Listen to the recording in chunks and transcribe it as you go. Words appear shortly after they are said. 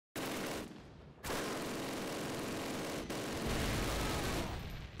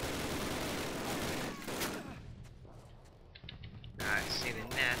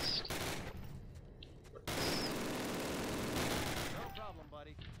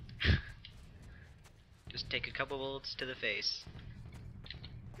Just take a couple bullets to the face.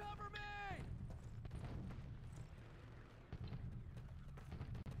 Cover me!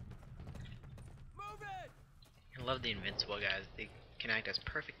 Move it! I love the invincible guys. They can act as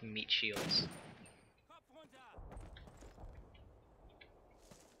perfect meat shields. Kopf runter!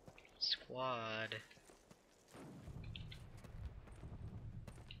 Squad.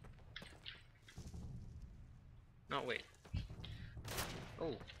 No, wait.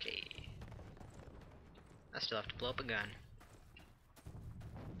 Okay. I still have to blow up a gun.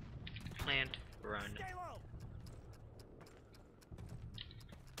 Plant, run. Stay low!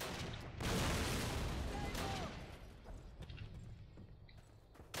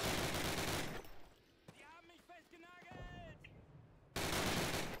 Die haben mich festgenagelt!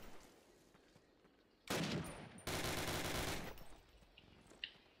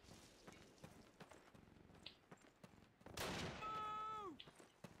 Move!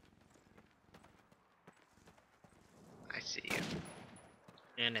 I see you.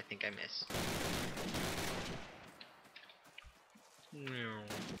 And I think I miss. No.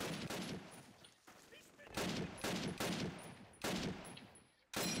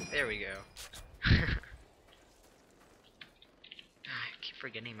 There we go. I keep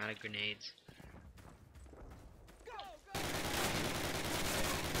forgetting I'm out of grenades. Go! Go!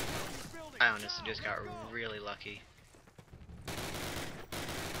 I honestly just got really lucky.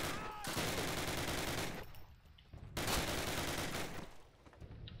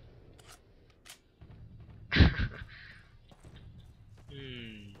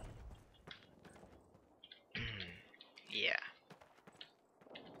 Yeah.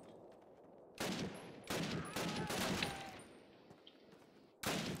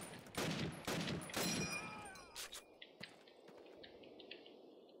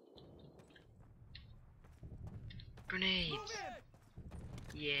 Grenades! Move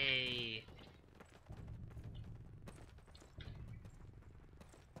it! Yay!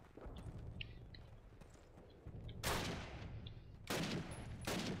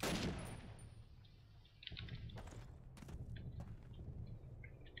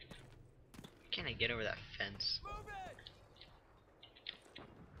 Can I get over that fence? Move it!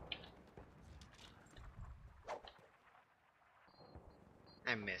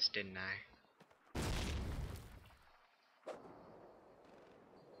 I missed, didn't I?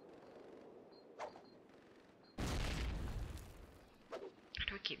 How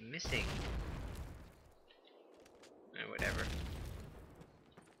do I keep missing? Whatever.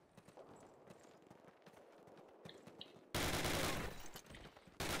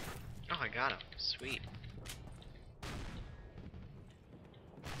 Oh, I got him. Sweet.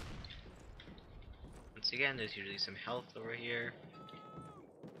 Once again, there's usually some health over here.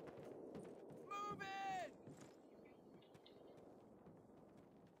 Move it!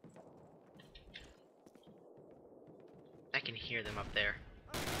 I can hear them up there.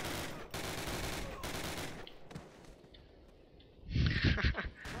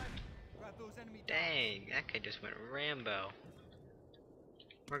 Grab those enemy Dang, that guy just went Rambo.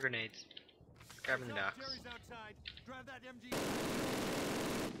 More grenades. Grabbing the docks. Jerry's outside. Grab that MG.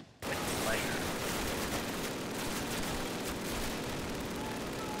 With pleasure.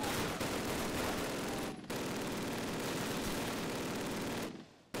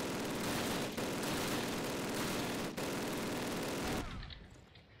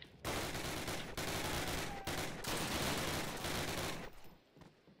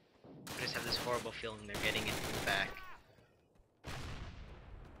 I just have this horrible feeling they're getting in from the back.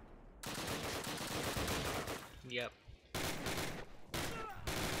 Yep.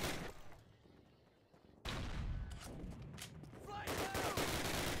 Fly down!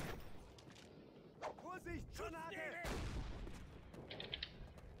 Vorsicht, Granate!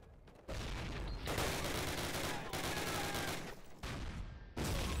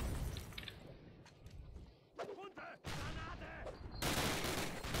 Runter! Granate!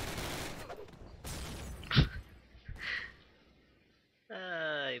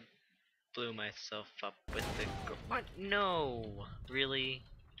 I blew myself up with the what? No, really?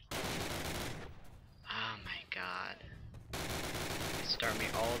 Oh my god! Start me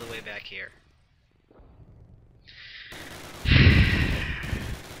all the way back here.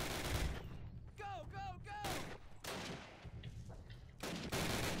 Go, go, go!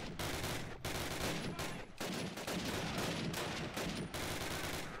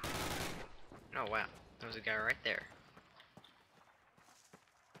 Oh wow, there was a guy right there.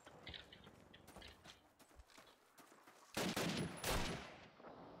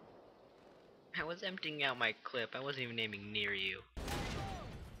 I was emptying out my clip. I wasn't even aiming near you.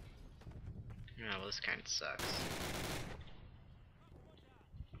 Oh, well, this kind of sucks.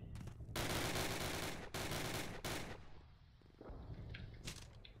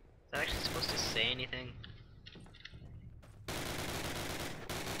 say anything. Hey,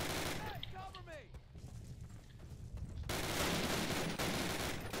 cover me!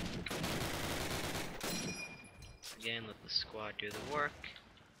 Again, let the squad do the work.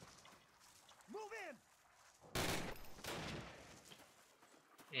 Move in!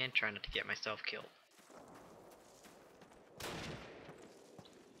 And try not to get myself killed.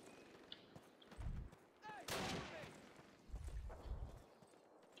 Hey, cover me!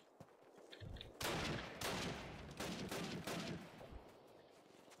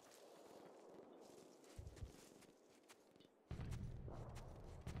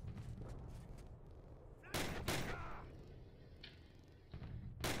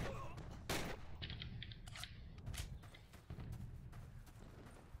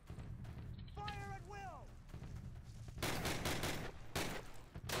 Fire at will!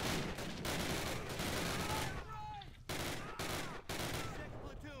 Sixth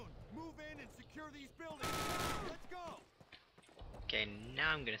platoon, move in and secure these buildings. Let's go! Okay,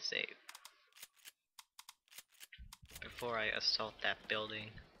 now I'm gonna save. Before I assault that building.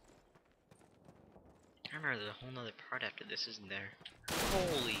 I remember there's a whole nother part after this, isn't there?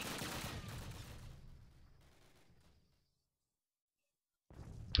 Holy!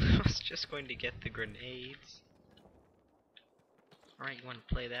 I was just going to get the grenades. Alright, you want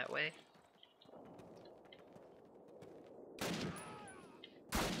to play that way?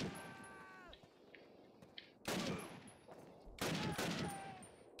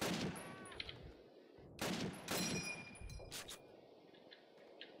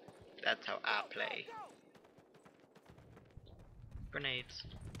 That's how I play. Grenades.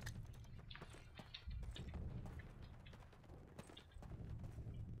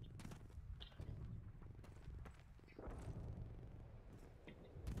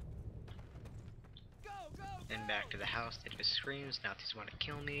 Go, go, Then back to the house, they just screams, Nazis want to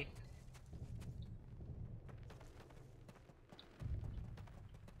kill me.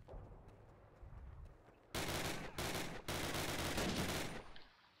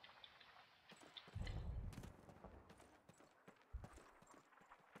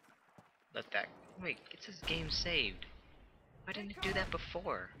 Let that, wait, it says game saved. Why didn't it do that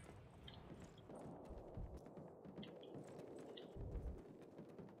before?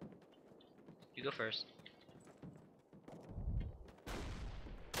 You go first.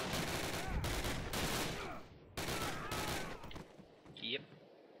 Yep.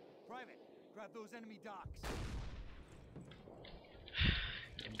 Private, grab those enemy docks.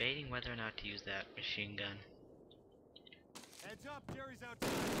 Debating whether or not to use that machine gun. Heads up, Jerry's outside.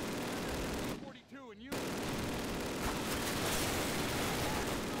 42 and you.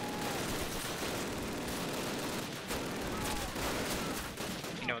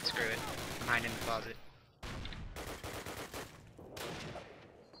 You know what, screw it. I'm hiding in the closet.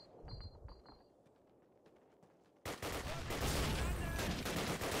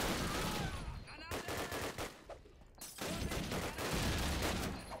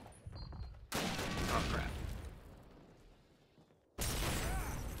 Oh crap.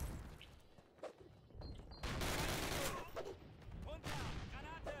 One down,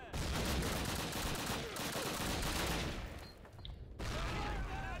 Granate!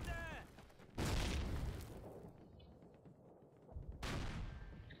 Granate!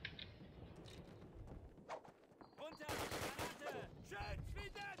 One down, Granate! Schön,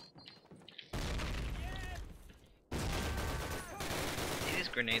 Schweden! Yes! These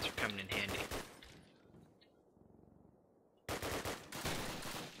grenades are coming in handy.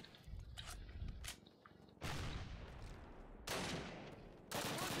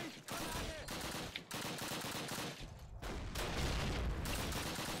 Vorsicht, Granate!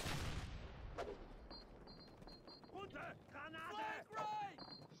 Runter! Granate! Flag right!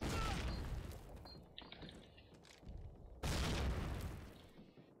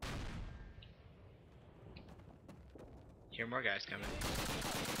 Hear more guys coming.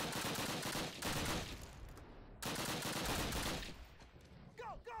 Go,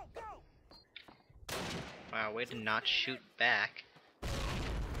 go, go! Wow, way to not shoot back.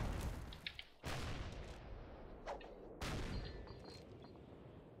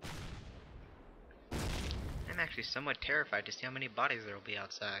 I'm actually somewhat terrified to see how many bodies there will be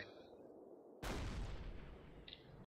outside.